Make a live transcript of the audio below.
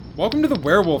Welcome to the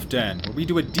Werewolf Den, where we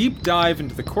do a deep dive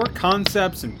into the core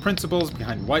concepts and principles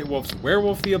behind White Wolf's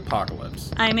Werewolf the Apocalypse.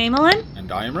 I'm Amelin.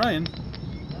 And I am Ryan.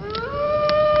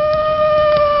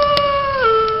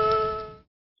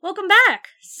 Welcome back!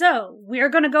 So, we're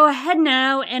going to go ahead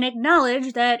now and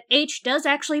acknowledge that H does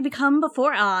actually become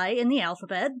before I in the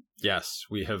alphabet. Yes,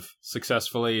 we have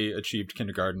successfully achieved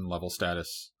kindergarten level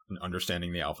status in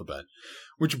understanding the alphabet.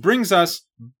 Which brings us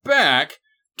back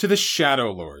to the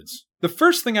Shadow Lords. The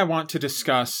first thing I want to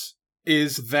discuss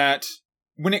is that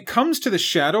when it comes to the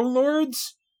Shadow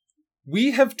Lords,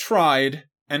 we have tried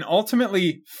and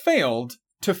ultimately failed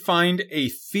to find a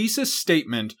thesis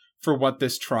statement for what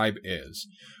this tribe is.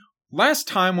 Last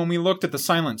time when we looked at the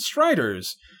Silent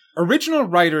Striders, original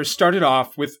writers started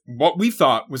off with what we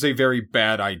thought was a very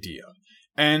bad idea.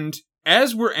 And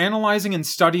as we're analyzing and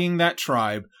studying that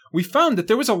tribe, we found that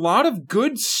there was a lot of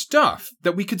good stuff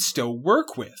that we could still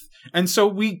work with. And so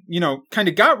we, kind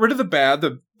of got rid of the bad,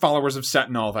 the followers of Set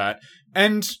and all that,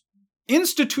 and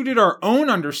instituted our own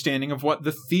understanding of what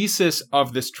the thesis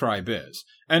of this tribe is.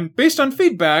 And based on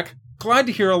feedback, glad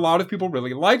to hear a lot of people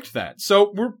really liked that.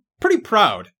 So we're pretty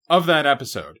proud of that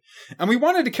episode. And we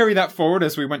wanted to carry that forward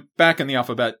as we went back in the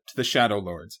alphabet to the Shadow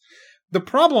Lords. The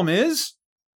problem is,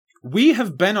 we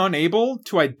have been unable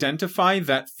to identify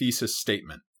that thesis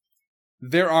statement.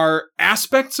 There are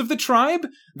aspects of the tribe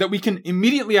that we can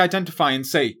immediately identify and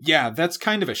say, yeah, that's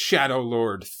kind of a Shadow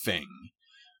Lord thing.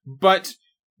 But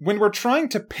when we're trying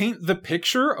to paint the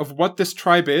picture of what this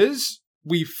tribe is,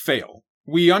 we fail.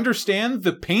 We understand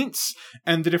the paints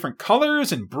and the different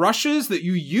colors and brushes that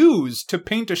you use to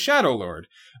paint a Shadow Lord,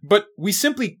 but we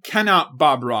simply cannot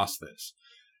Bob Ross this.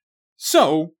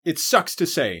 So, it sucks to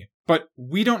say, but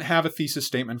we don't have a thesis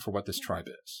statement for what this tribe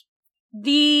is.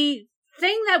 The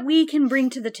thing that we can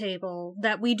bring to the table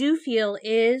that we do feel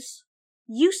is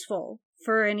useful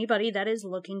for anybody that is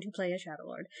looking to play a Shadow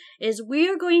Lord is we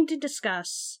are going to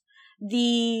discuss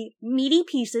the meaty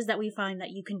pieces that we find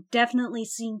that you can definitely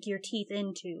sink your teeth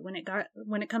into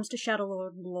when it comes to Shadow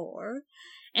Lord lore,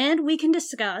 and we can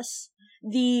discuss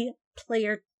the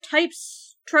player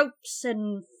types, tropes,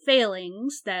 and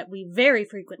failings that we very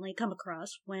frequently come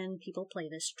across when people play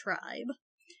this tribe.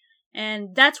 And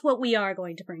that's what we are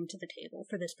going to bring to the table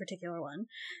for this particular one.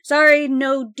 Sorry,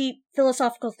 no deep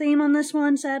philosophical theme on this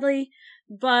one, sadly,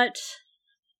 but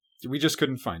we just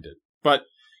couldn't find it. But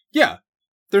yeah,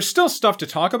 there's still stuff to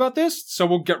talk about this, so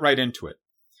we'll get right into it.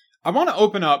 I want to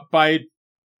open up by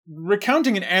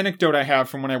recounting an anecdote I have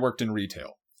from when I worked in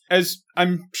retail. As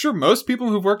I'm sure most people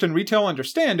who've worked in retail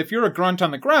understand, if you're a grunt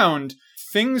on the ground,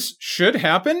 things should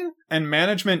happen, and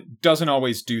management doesn't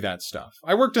always do that stuff.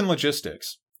 I worked in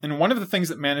logistics. And one of the things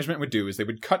that management would do is they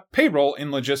would cut payroll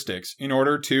in logistics in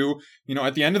order to,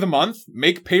 at the end of the month,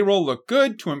 make payroll look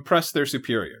good to impress their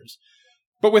superiors.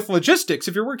 But with logistics,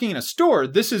 if you're working in a store,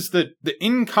 this is the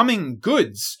incoming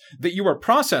goods that you are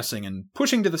processing and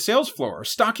pushing to the sales floor or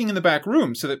stocking in the back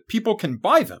room so that people can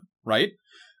buy them, right?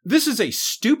 This is a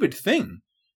stupid thing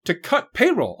to cut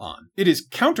payroll on. It is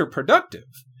counterproductive.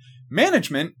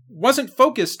 Management wasn't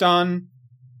focused on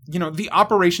the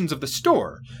operations of the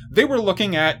store. They were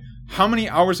looking at how many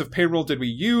hours of payroll did we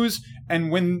use,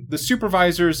 and when the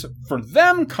supervisors for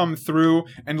them come through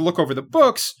and look over the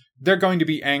books, they're going to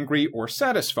be angry or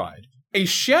satisfied. A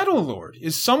Shadow Lord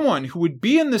is someone who would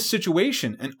be in this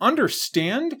situation and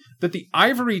understand that the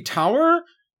Ivory Tower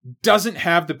doesn't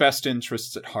have the best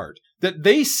interests at heart. That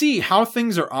they see how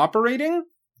things are operating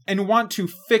and want to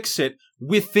fix it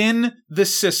within the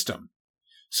system.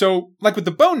 So, like with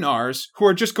the Bone Gnars, who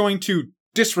are just going to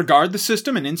disregard the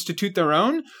system and institute their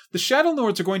own, the Shadow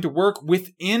Lords are going to work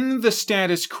within the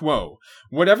status quo.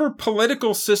 Whatever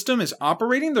political system is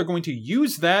operating, they're going to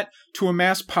use that to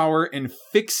amass power and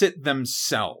fix it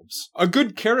themselves. A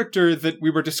good character that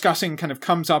we were discussing kind of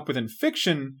comes up within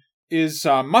fiction is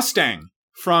Mustang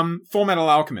from Full Metal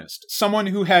Alchemist. Someone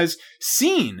who has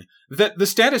seen that the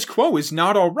status quo is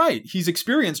not all right. He's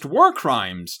experienced war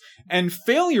crimes and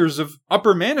failures of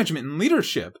upper management and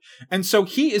leadership. And so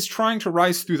he is trying to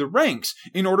rise through the ranks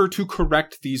in order to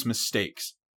correct these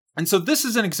mistakes. And so this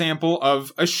is an example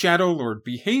of a Shadow Lord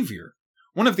behavior.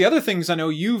 One of the other things I know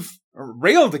you've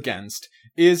railed against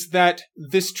is that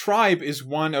this tribe is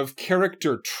one of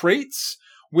character traits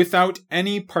without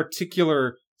any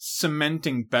particular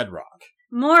cementing bedrock.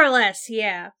 More or less,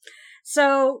 yeah.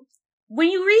 So, when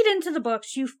you read into the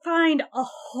books, you find a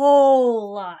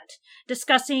whole lot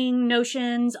discussing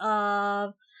notions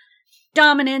of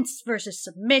dominance versus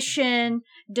submission,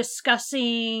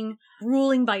 discussing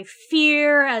ruling by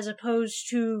fear as opposed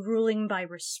to ruling by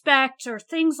respect, or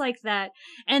things like that.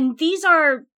 And these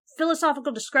are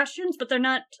philosophical discussions, but they're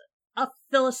not a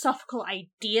philosophical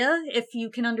idea, if you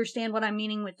can understand what I'm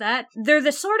meaning with that. They're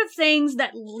the sort of things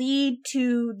that lead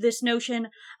to this notion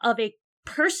of a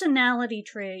personality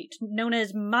trait known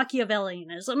as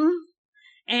Machiavellianism.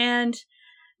 And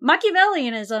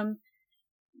Machiavellianism,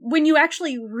 when you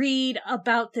actually read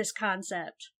about this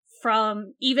concept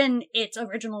from even its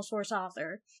original source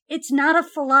author, it's not a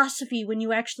philosophy when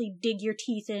you actually dig your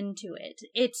teeth into it.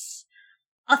 It's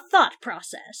a thought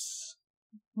process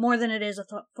more than it is a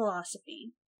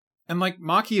philosophy. And like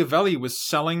Machiavelli was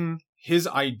selling his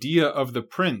idea of the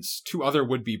prince to other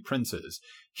would-be princes.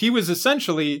 He was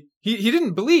essentially, he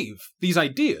didn't believe these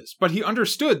ideas, but he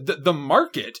understood that the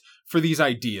market for these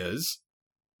ideas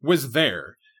was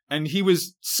there. And he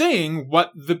was saying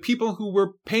what the people who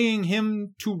were paying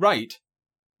him to write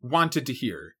wanted to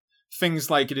hear. Things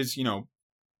like it is,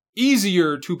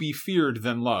 easier to be feared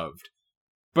than loved,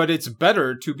 but it's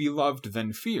better to be loved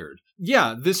than feared.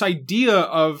 Yeah, this idea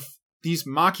of these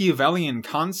Machiavellian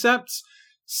concepts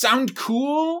sound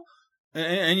cool,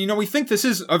 and we think this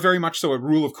is a very much so a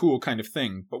rule of cool kind of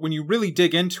thing, but when you really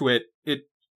dig into it, it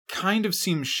kind of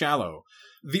seems shallow.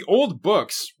 The old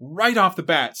books, right off the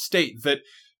bat, state that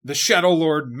the Shadow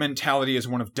Lord mentality is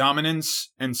one of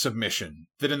dominance and submission.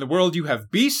 That in the world you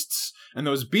have beasts, and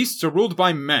those beasts are ruled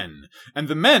by men, and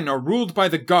the men are ruled by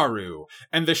the Garu,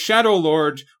 and the Shadow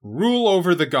Lord rule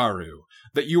over the Garu.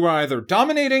 That you are either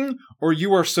dominating, or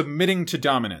you are submitting to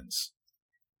dominance.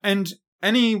 And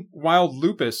any wild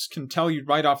lupus can tell you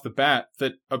right off the bat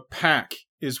that a pack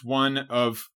is one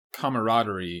of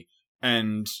camaraderie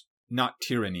and not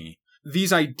tyranny.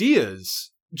 These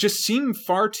ideas just seem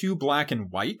far too black and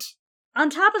white. On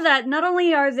top of that, not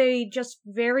only are they just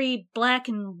very black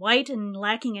and white and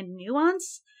lacking in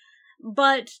nuance,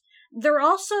 but they're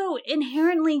also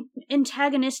inherently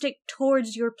antagonistic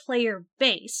towards your player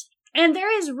base. And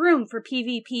there is room for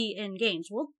PvP in games.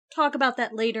 We'll talk about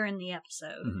that later in the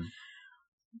episode. Mm-hmm.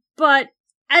 But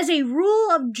as a rule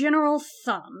of general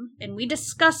thumb, and we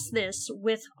discussed this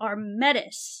with our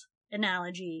Metis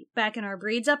analogy back in our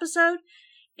Breeds episode,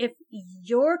 if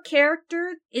your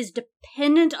character is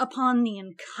dependent upon the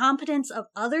incompetence of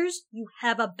others, you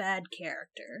have a bad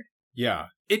character. Yeah.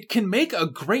 It can make a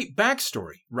great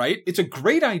backstory, right? It's a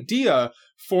great idea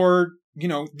for,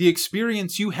 the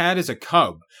experience you had as a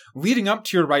cub, leading up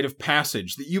to your rite of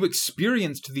passage, that you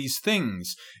experienced these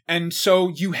things. And so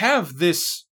you have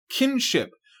this kinship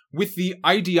with the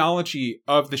ideology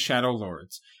of the Shadow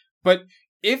Lords. But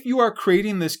if you are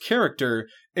creating this character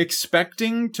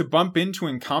expecting to bump into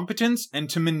incompetence and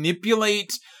to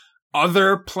manipulate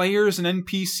other players and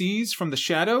NPCs from the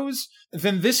shadows,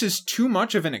 then this is too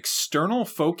much of an external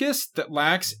focus that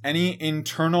lacks any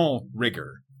internal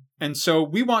rigor. And so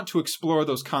we want to explore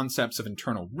those concepts of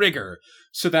internal rigor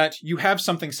so that you have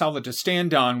something solid to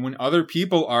stand on when other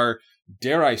people are,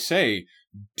 dare I say,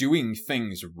 doing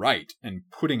things right and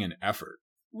putting in effort.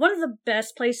 One of the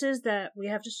best places that we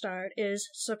have to start is,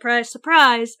 surprise,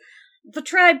 surprise, the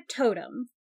tribe totem.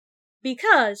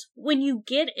 Because when you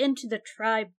get into the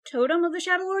tribe totem of the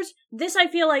Shadow Lords, this I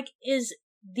feel like is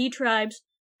the tribe's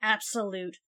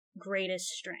absolute greatest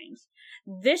strength.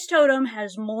 This totem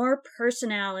has more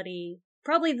personality,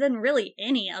 probably than really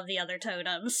any of the other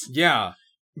totems. Yeah.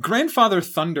 Grandfather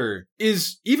Thunder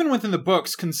is, even within the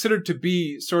books, considered to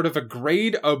be sort of a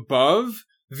grade above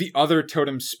the other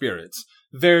totem spirits.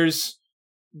 There's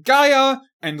Gaia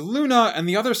and Luna and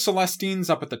the other Celestines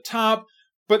up at the top,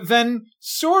 but then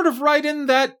sort of right in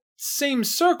that same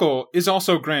circle is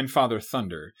also Grandfather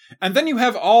Thunder. And then you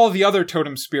have all the other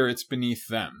totem spirits beneath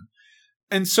them.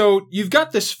 And so you've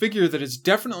got this figure that is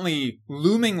definitely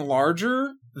looming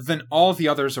larger than all the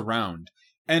others around.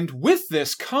 And with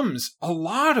this comes a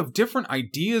lot of different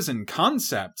ideas and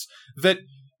concepts that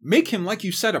make him, like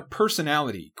you said, a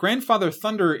personality. Grandfather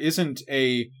Thunder isn't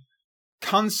a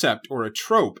concept or a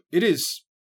trope. It is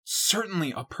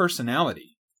certainly a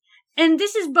personality. And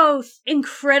this is both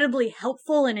incredibly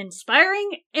helpful and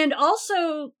inspiring, and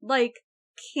also,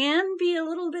 can be a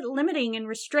little bit limiting and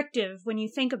restrictive when you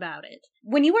think about it.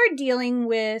 When you are dealing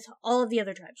with all of the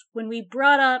other tribes, when we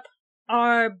brought up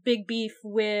our big beef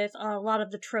with a lot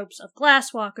of the tropes of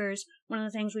Glasswalkers, one of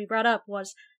the things we brought up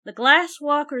was the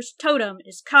Glasswalker's totem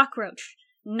is cockroach.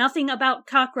 Nothing about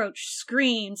cockroach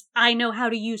screams, I know how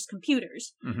to use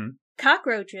computers. Mm-hmm.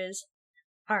 Cockroaches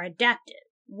are adaptive.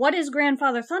 What is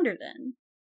Grandfather Thunder then?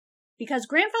 Because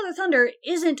Grandfather Thunder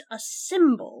isn't a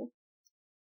symbol.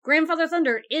 Grandfather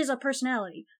Thunder is a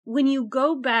personality. When you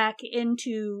go back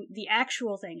into the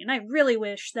actual thing, and I really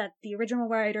wish that the original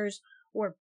writers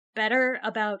were better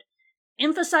about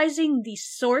emphasizing the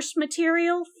source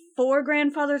material for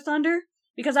Grandfather Thunder,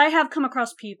 because I have come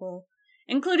across people,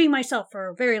 including myself for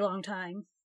a very long time,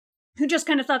 who just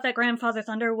kind of thought that Grandfather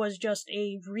Thunder was just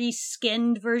a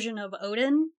reskinned version of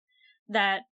Odin,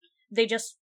 that they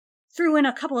just threw in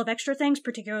a couple of extra things,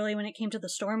 particularly when it came to the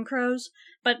Storm Crows.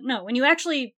 But no, when you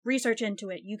actually research into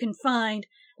it, you can find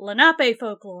Lenape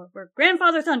folklore, where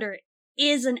Grandfather Thunder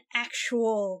is an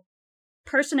actual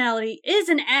personality, is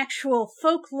an actual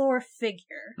folklore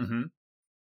figure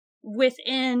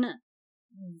within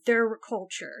their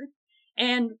culture.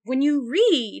 And when you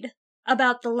read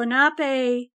about the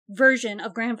Lenape version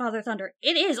of Grandfather Thunder,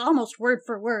 it is almost word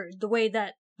for word the way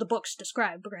that the books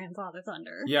describe Grandfather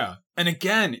Thunder. Yeah. And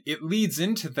again, it leads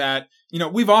into that,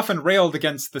 we've often railed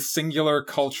against the singular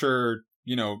culture,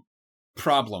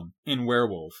 problem in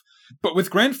Werewolf. But with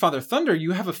Grandfather Thunder,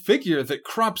 you have a figure that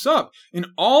crops up in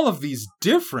all of these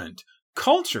different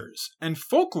cultures and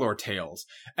folklore tales.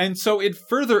 And so it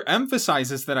further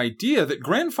emphasizes that idea that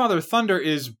Grandfather Thunder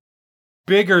is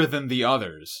bigger than the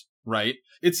others, right?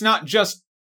 It's not just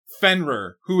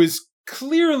Fenrir, who is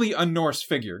clearly a Norse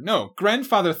figure. No,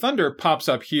 Grandfather Thunder pops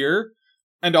up here,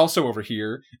 and also over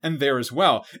here, and there as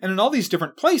well, and in all these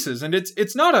different places, and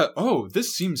it's not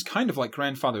this seems kind of like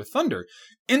Grandfather Thunder.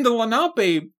 In the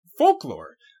Lenape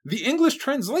folklore, the English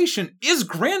translation is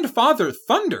Grandfather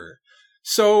Thunder.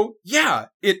 So, yeah,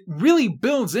 it really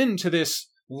builds into this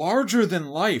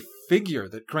larger-than-life figure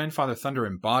that Grandfather Thunder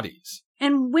embodies.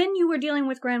 And when you were dealing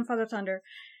with Grandfather Thunder,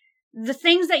 the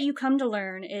things that you come to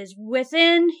learn is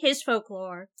within his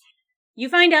folklore, you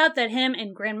find out that him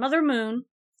and Grandmother Moon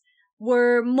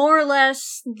were more or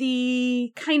less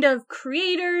the kind of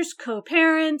creators,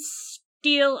 co-parents,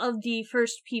 deal of the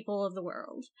first people of the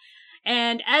world.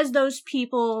 And as those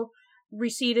people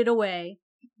receded away,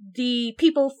 the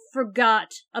people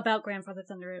forgot about Grandfather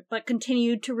Thunder, but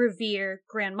continued to revere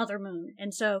Grandmother Moon.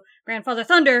 And so Grandfather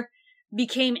Thunder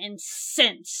became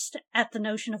incensed at the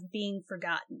notion of being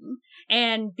forgotten,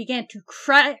 and began to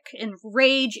crack and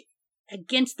rage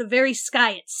against the very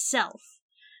sky itself,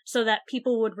 so that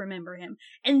people would remember him.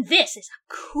 And this is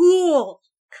a cool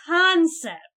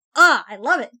concept. I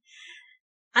love it.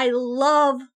 I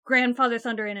love Grandfather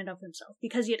Thunder in and of himself,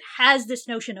 because it has this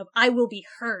notion of, I will be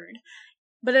heard.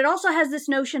 But it also has this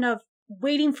notion of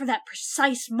waiting for that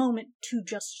precise moment to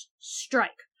just strike.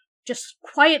 Just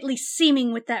quietly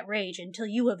seeming with that rage until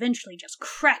you eventually just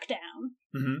crack down.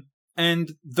 Mm-hmm.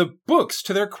 And the books,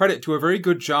 to their credit, do a very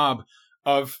good job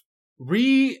of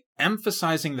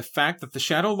re-emphasizing the fact that the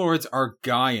Shadow Lords are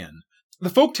Gaian. The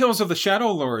folktales of the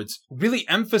Shadow Lords really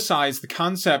emphasize the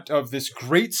concept of this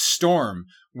great storm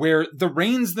where the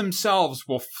rains themselves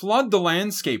will flood the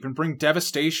landscape and bring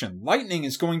devastation. Lightning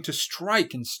is going to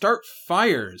strike and start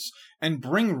fires and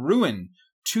bring ruin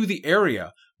to the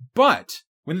area. But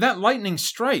when that lightning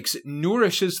strikes, it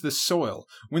nourishes the soil.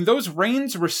 When those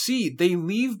rains recede, they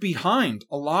leave behind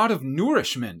a lot of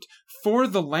nourishment for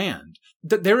the land.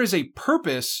 That there is a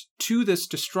purpose to this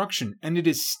destruction, and it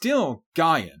is still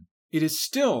Gaian. It is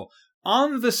still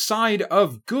on the side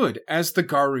of good, as the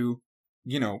Garu,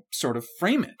 sort of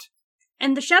frame it.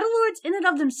 And the Shadow Lords, in and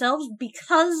of themselves,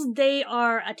 because they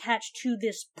are attached to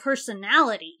this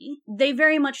personality, they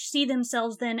very much see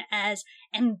themselves then as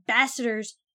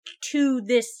ambassadors to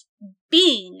this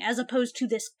being, as opposed to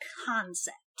this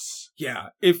concept. Yeah,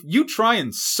 if you try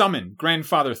and summon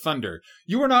Grandfather Thunder,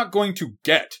 you are not going to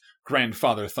get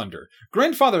Grandfather Thunder.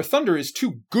 Grandfather Thunder is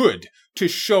too good to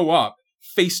show up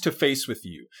face to face with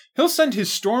you. He'll send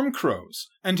his Storm Crows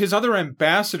and his other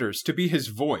ambassadors to be his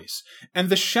voice, and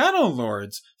the Shadow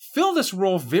Lords fill this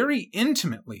role very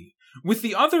intimately. With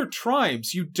the other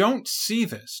tribes, you don't see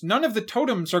this. None of the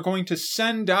totems are going to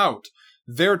send out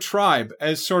their tribe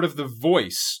as sort of the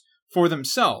voice for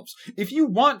themselves. If you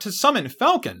want to summon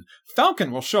Falcon,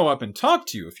 Falcon will show up and talk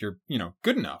to you if you're,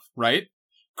 good enough, right?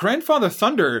 Grandfather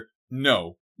Thunder,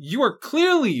 no. You are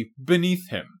clearly beneath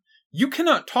him. You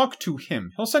cannot talk to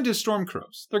him. He'll send his Storm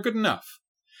Crows. They're good enough.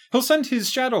 He'll send his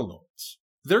Shadow Lords.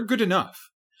 They're good enough.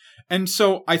 And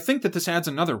so I think that this adds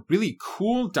another really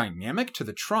cool dynamic to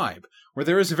the tribe, where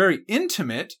there is a very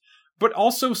intimate, but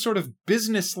also sort of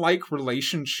business-like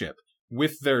relationship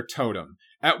with their totem.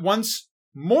 At once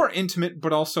more intimate,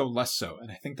 but also less so.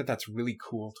 And I think that that's really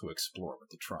cool to explore with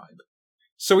the tribe.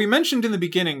 So we mentioned in the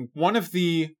beginning, one of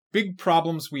the big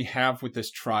problems we have with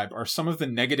this tribe are some of the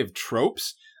negative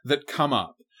tropes that come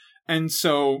up. And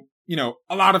so,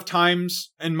 a lot of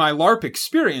times in my LARP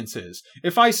experiences,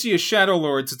 if I see a Shadow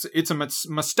Lords, it's a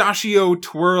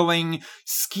mustachio-twirling,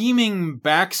 scheming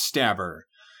backstabber.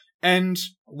 And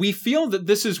we feel that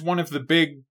this is one of the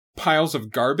big piles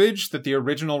of garbage that the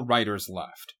original writers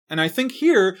left. And I think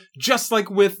here, just like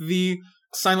with the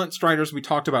Silent Striders we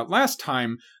talked about last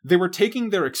time, they were taking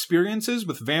their experiences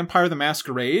with Vampire the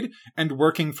Masquerade and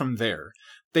working from there.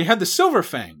 They had the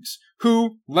Silverfangs,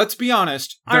 who, let's be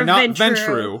honest, they're not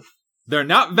Ventrue. They're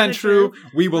not Ventrue.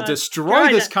 We will destroy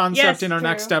this concept in our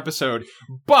next episode.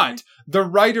 But the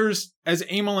writers, as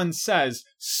Amelin says,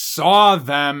 saw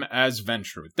them as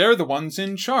Ventrue. They're the ones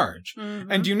in charge.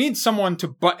 Mm-hmm. And you need someone to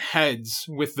butt heads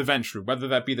with the Ventrue, whether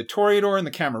that be the Toreador and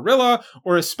the Camarilla,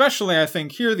 or especially, I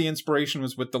think here, the inspiration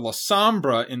was with the La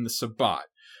Sombra in the Sabbat,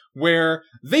 where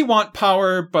they want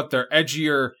power, but they're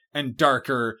edgier and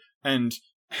darker and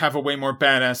have a way more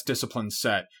badass discipline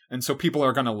set. And so people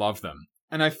are going to love them.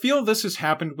 And I feel this has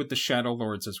happened with the Shadow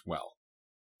Lords as well.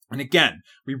 And again,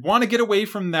 we want to get away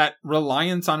from that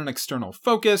reliance on an external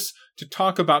focus to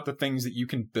talk about the things that you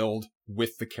can build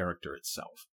with the character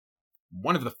itself.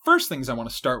 One of the first things I want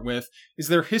to start with is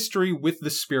their history with the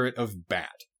spirit of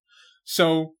Bat.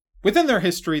 So, within their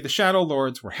history, the Shadow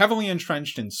Lords were heavily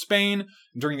entrenched in Spain.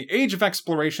 During the Age of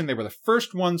Exploration, they were the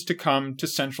first ones to come to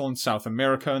Central and South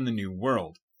America and the New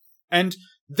World. And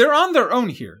they're on their own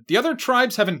here. The other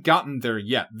tribes haven't gotten there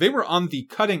yet. They were on the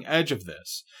cutting edge of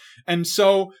this. And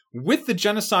so, with the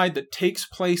genocide that takes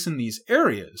place in these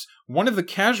areas, one of the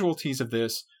casualties of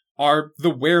this are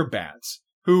the werebats,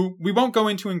 who we won't go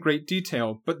into in great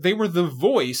detail, but they were the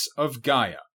voice of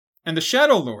Gaia. And the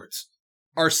Shadow Lords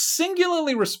are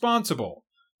singularly responsible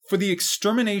for the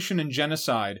extermination and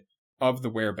genocide of the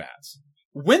werebats.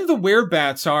 When the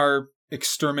werebats are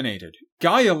exterminated,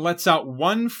 Gaia lets out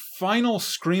one final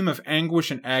scream of anguish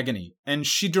and agony, and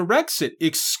she directs it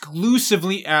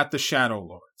exclusively at the Shadow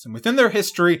Lords. And within their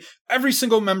history, every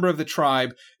single member of the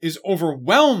tribe is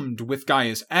overwhelmed with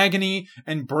Gaia's agony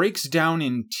and breaks down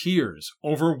in tears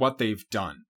over what they've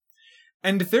done.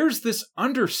 And there's this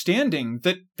understanding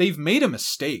that they've made a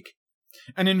mistake.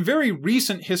 And in very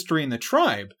recent history in the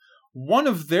tribe, one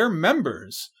of their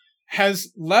members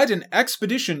has led an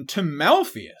expedition to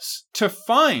Malpheus to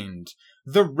find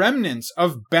the remnants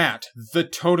of Bat, the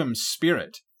totem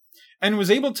spirit, and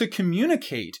was able to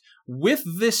communicate with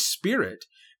this spirit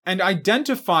and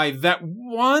identify that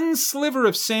one sliver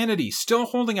of sanity still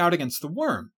holding out against the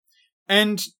worm.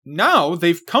 And now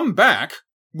they've come back,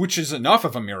 which is enough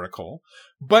of a miracle,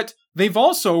 but they've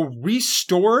also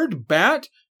restored Bat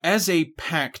as a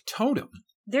pack totem.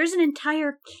 There's an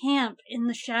entire camp in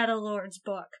the Shadow Lords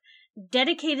book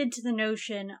dedicated to the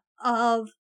notion of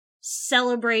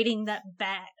celebrating that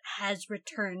Bat has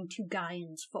returned to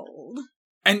Gaian's fold.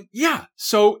 And yeah,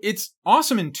 so it's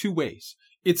awesome in two ways.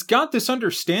 It's got this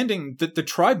understanding that the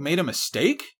tribe made a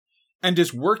mistake and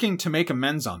is working to make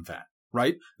amends on that,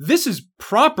 right? This is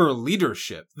proper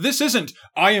leadership. This isn't,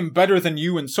 I am better than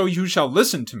you and so you shall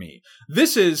listen to me.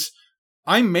 This is,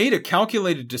 I made a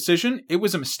calculated decision, it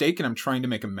was a mistake and I'm trying to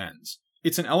make amends.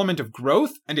 It's an element of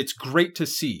growth, and it's great to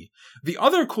see. The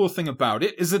other cool thing about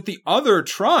it is that the other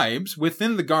tribes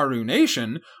within the Garou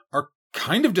Nation are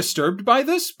kind of disturbed by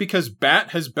this because Bat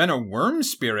has been a worm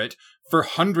spirit for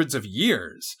hundreds of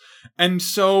years. And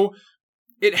so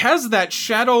it has that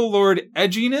Shadow Lord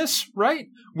edginess, right?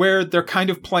 Where they're kind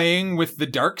of playing with the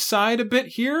dark side a bit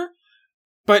here.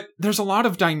 But there's a lot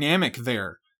of dynamic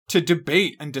there to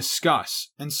debate and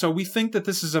discuss. And so we think that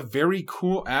this is a very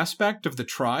cool aspect of the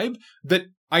tribe that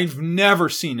I've never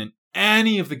seen in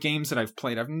any of the games that I've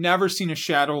played. I've never seen a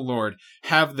Shadow Lord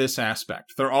have this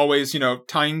aspect. They're always,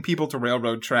 tying people to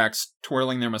railroad tracks,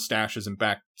 twirling their mustaches, and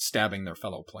backstabbing their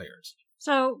fellow players.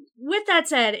 So, with that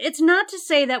said, it's not to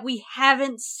say that we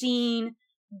haven't seen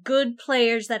good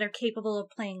players that are capable of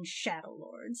playing Shadow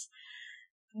Lords.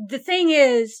 The thing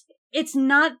is, it's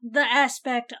not the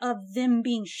aspect of them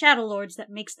being Shadow Lords that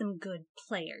makes them good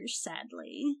players,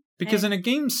 sadly. Because in a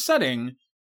game setting,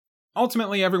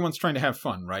 ultimately everyone's trying to have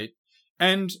fun, right?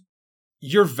 And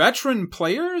your veteran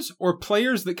players, or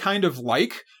players that kind of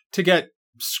like to get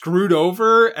screwed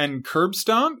over and curb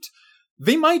stomped,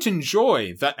 they might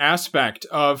enjoy that aspect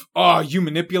of, oh, you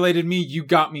manipulated me, you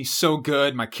got me so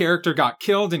good, my character got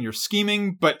killed and you're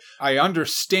scheming, but I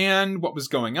understand what was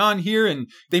going on here, and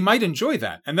they might enjoy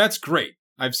that, and that's great.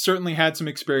 I've certainly had some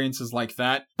experiences like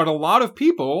that, but a lot of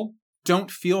people don't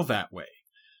feel that way.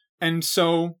 And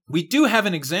so we do have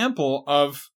an example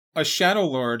of a Shadow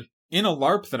Lord in a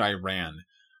LARP that I ran,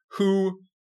 who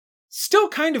still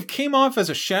kind of came off as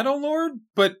a Shadow Lord,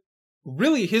 but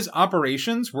really his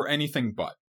operations were anything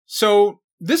but. So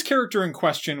this character in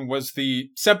question was the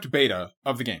Sept Beta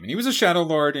of the game, and he was a Shadow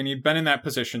Lord, and he'd been in that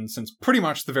position since pretty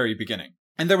much the very beginning.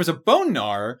 And there was a Bone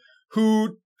Gnar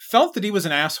who felt that he was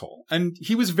an asshole, and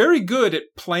he was very good at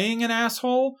playing an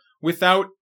asshole without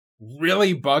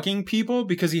really bugging people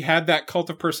because he had that cult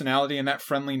of personality and that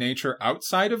friendly nature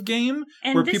outside of game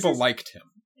where people liked him.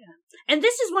 Yeah. And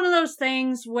this is one of those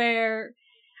things where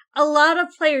a lot of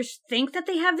players think that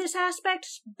they have this aspect,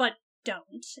 but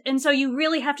don't. And so you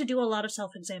really have to do a lot of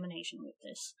self-examination with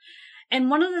this. And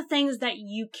one of the things that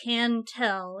you can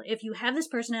tell if you have this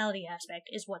personality aspect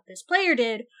is what this player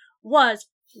did was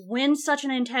when such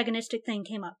an antagonistic thing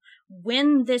came up,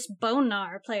 when this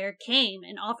Bonar player came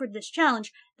and offered this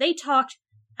challenge, they talked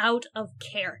out of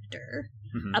character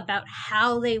about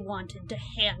how they wanted to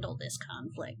handle this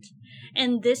conflict.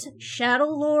 And this Shadow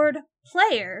Lord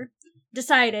player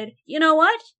decided, you know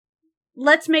what?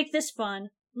 Let's make this fun.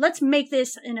 Let's make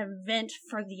this an event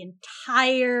for the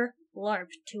entire LARP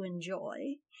to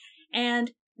enjoy.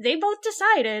 And they both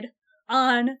decided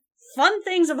on fun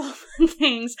things of all fun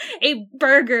things, a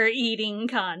burger eating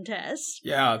contest.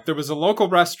 Yeah, there was a local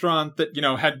restaurant that,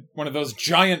 had one of those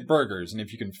giant burgers, and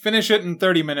if you can finish it in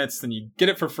 30 minutes, then you get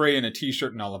it for free and a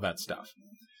t-shirt and all of that stuff.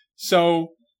 So,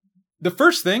 the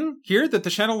first thing here that the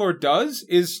Shadow Lord does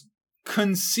is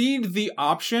concede the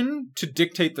option to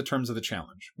dictate the terms of the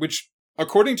challenge, which,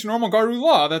 according to normal Garu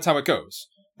law, that's how it goes.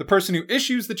 The person who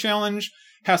issues the challenge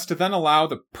has to then allow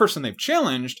the person they've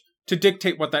challenged to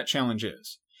dictate what that challenge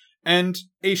is. And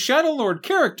a Shadow Lord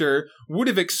character would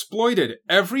have exploited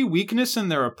every weakness in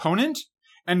their opponent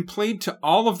and played to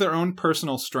all of their own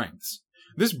personal strengths.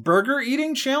 This burger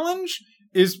eating challenge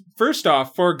is, first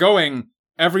off, foregoing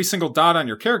every single dot on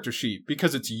your character sheet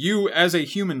because it's you as a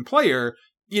human player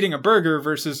eating a burger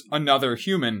versus another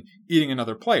human eating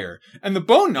another player. And the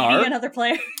Bonar... Eating another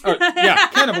player.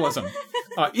 Cannibalism.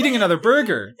 Eating another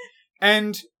burger.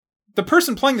 And the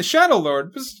person playing the Shadow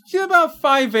Lord was about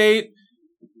 5'8",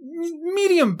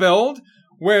 medium build,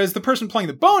 whereas the person playing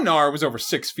the Bonar was over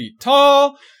 6 feet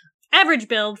tall. Average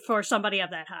build for somebody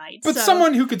of that height. But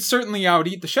someone who could certainly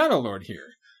out-eat the Shadow Lord here.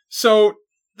 So,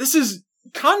 this is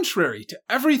contrary to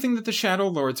everything that the Shadow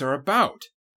Lords are about.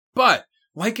 But,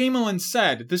 like Amelin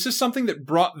said, this is something that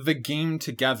brought the game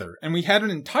together, and we had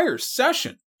an entire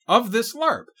session of this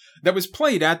LARP that was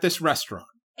played at this restaurant.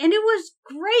 And it was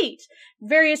great.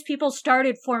 Various people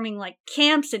started forming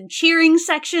camps and cheering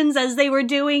sections as they were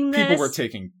doing this. People were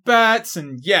taking bets,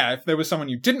 and if there was someone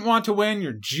you didn't want to win,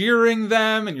 you're jeering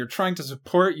them, and you're trying to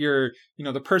support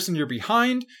the person you're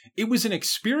behind. It was an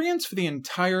experience for the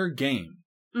entire game.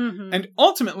 Mm-hmm. And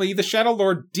ultimately, the Shadow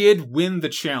Lord did win the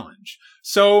challenge.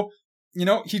 So,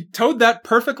 he towed that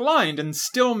perfect line and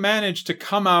still managed to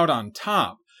come out on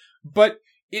top. But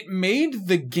it made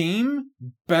the game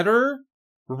better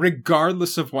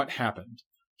regardless of what happened.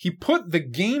 He put the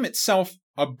game itself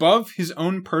above his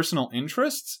own personal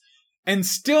interests and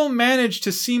still managed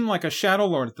to seem like a Shadow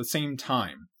Lord at the same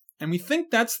time. And we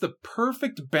think that's the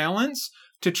perfect balance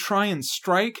to try and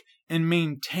strike and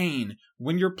maintain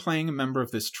when you're playing a member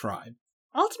of this tribe.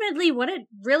 Ultimately, what it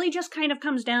really just kind of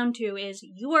comes down to is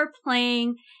you are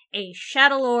playing a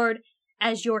Shadow Lord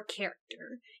as your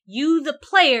character. You, the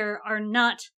player, are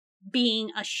not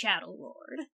being a Shadow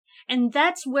Lord. And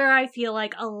that's where I feel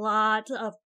like a lot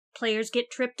of players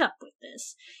get tripped up with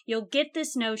this. You'll get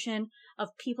this notion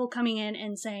of people coming in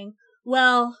and saying,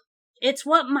 well, it's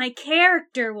what my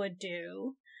character would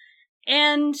do.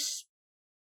 And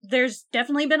there's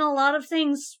definitely been a lot of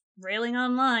things railing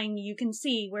online you can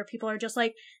see where people are just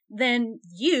like, then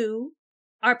you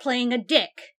are playing a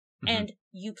dick. And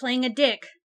you playing a dick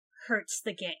hurts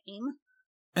the game.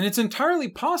 And it's entirely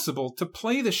possible to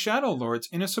play the Shadow Lords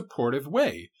in a supportive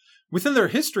way. Within their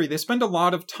history, they spend a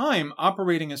lot of time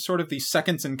operating as sort of the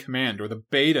seconds in command, or the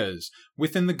betas,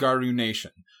 within the Garu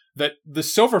nation. That the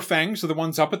Silver Fangs are the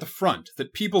ones up at the front,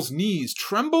 that people's knees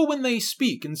tremble when they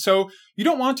speak, and so you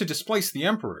don't want to displace the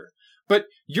Emperor. But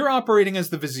you're operating as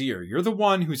the Vizier. You're the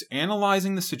one who's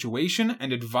analyzing the situation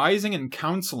and advising and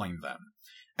counseling them.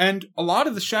 And a lot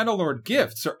of the Shadow Lord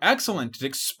gifts are excellent at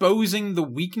exposing the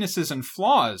weaknesses and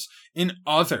flaws in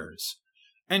others.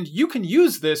 And you can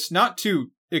use this not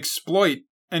to exploit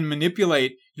and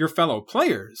manipulate your fellow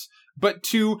players, but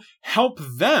to help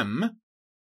them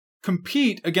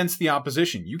compete against the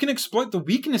opposition. You can exploit the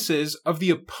weaknesses of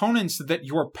the opponents that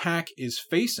your pack is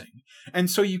facing. And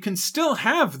so you can still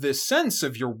have this sense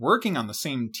of you're working on the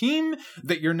same team,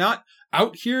 that you're not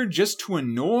out here just to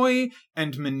annoy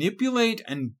and manipulate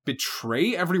and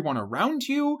betray everyone around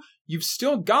you. You've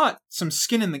still got some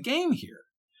skin in the game here.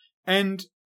 And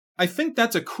I think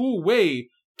that's a cool way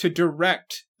to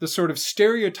direct the sort of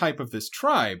stereotype of this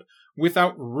tribe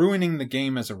without ruining the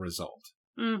game as a result.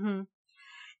 Mm-hmm.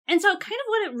 And so kind of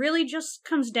what it really just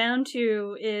comes down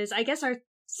to is, I guess our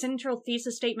central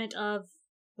thesis statement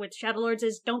with Shadow Lords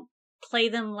is don't play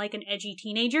them like an edgy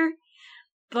teenager.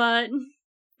 But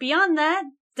beyond that,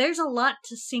 there's a lot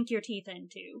to sink your teeth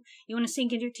into. You want to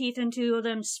sink your teeth into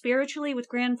them spiritually with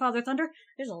Grandfather Thunder?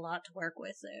 There's a lot to work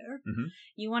with there. Mm-hmm.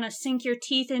 You want to sink your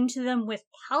teeth into them with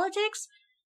politics?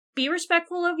 Be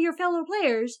respectful of your fellow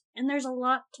players, and there's a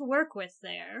lot to work with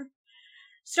there.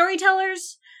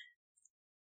 Storytellers,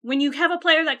 when you have a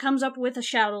player that comes up with a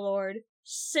Shadow Lord,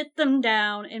 sit them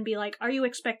down and be like, are you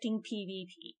expecting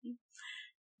PvP?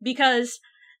 Because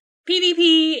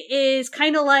PvP is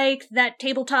kind of like that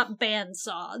tabletop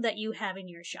bandsaw that you have in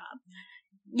your shop.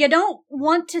 You don't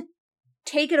want to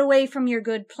take it away from your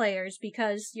good players,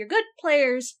 because your good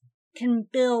players can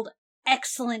build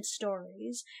excellent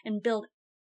stories and build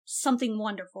something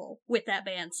wonderful with that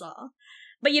bandsaw.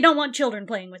 But you don't want children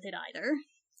playing with it either.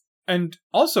 And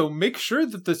also make sure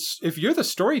that if you're the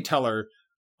storyteller,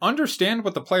 understand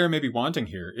what the player may be wanting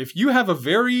here. If you have a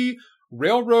very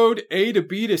railroad A to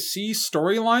B to C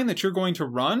storyline that you're going to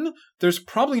run, there's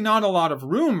probably not a lot of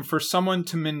room for someone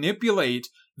to manipulate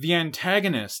the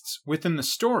antagonists within the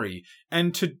story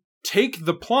and to take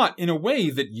the plot in a way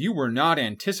that you were not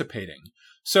anticipating.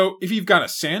 So if you've got a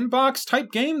sandbox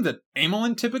type game that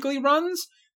Amelin typically runs,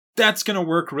 that's going to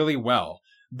work really well.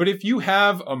 But if you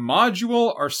have a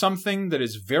module or something that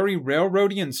is very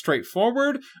railroady and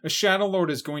straightforward, a Shadow Lord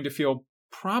is going to feel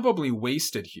probably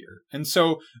wasted here. And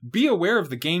so be aware of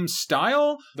the game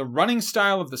style, the running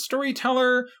style of the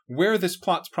storyteller, where this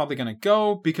plot's probably going to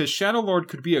go, because Shadow Lord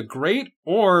could be a great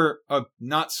or a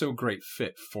not so great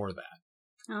fit for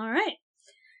that. All right.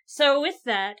 So with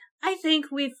that, I think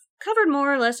we've covered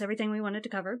more or less everything we wanted to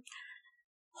cover.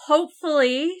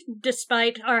 Hopefully,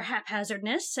 despite our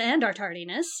haphazardness and our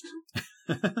tardiness.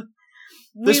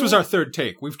 This was our third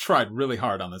take. We've tried really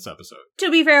hard on this episode.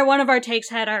 To be fair, one of our takes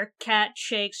had our cat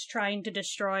Shakes trying to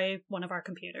destroy one of our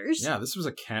computers. Yeah, this was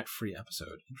a cat-free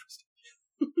episode. Interesting.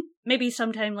 Maybe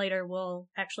sometime later we'll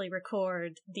actually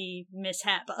record the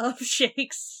mishap of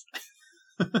Shakes.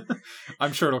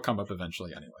 I'm sure it'll come up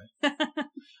eventually anyway.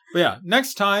 But yeah,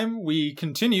 next time we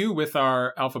continue with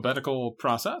our alphabetical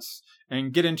process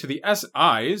and get into the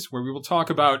SIs, where we will talk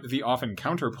about the often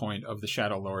counterpoint of the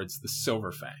Shadow Lords, the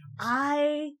Silver Fangs.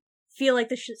 I feel like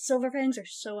the Silver Fangs are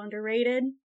so underrated.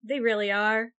 They really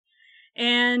are.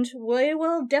 And we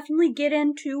will definitely get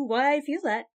into why I feel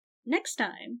that next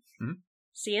time. Mm-hmm.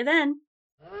 See you then.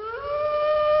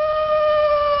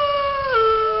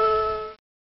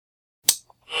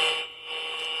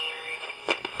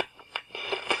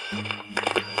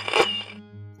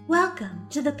 Welcome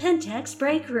to the Pentex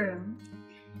Break Room.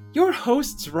 Your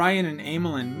hosts Ryan and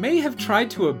Amelin may have tried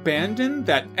to abandon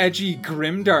that edgy,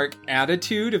 grimdark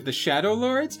attitude of the Shadow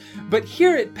Lords, but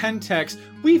here at Pentex,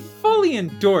 we fully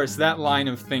endorse that line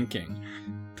of thinking.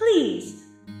 Please,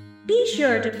 be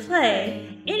sure to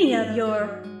play any of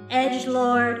your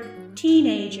edgelord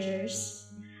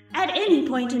teenagers at any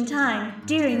point in time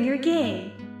during your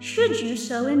game, should you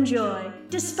so enjoy,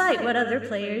 despite what other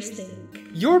players think.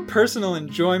 Your personal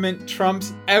enjoyment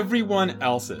trumps everyone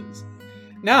else's.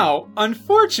 Now,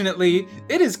 unfortunately,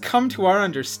 it has come to our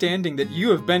understanding that you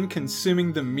have been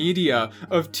consuming the media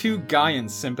of two Gaian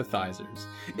sympathizers.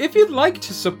 If you'd like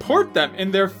to support them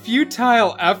in their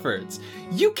futile efforts,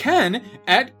 you can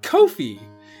at Ko-fi.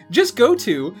 Just go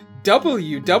to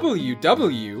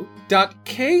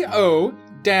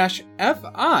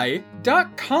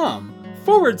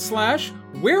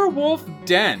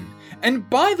www.ko-fi.com/werewolf-den and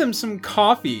buy them some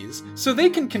coffees so they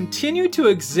can continue to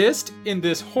exist in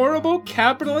this horrible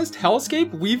capitalist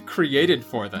hellscape we've created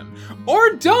for them.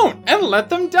 Or don't, and let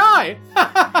them die!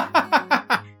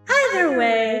 Either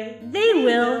way, they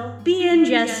will be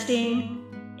ingesting.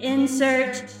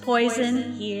 Insert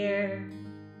poison here.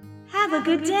 Have a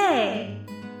good day.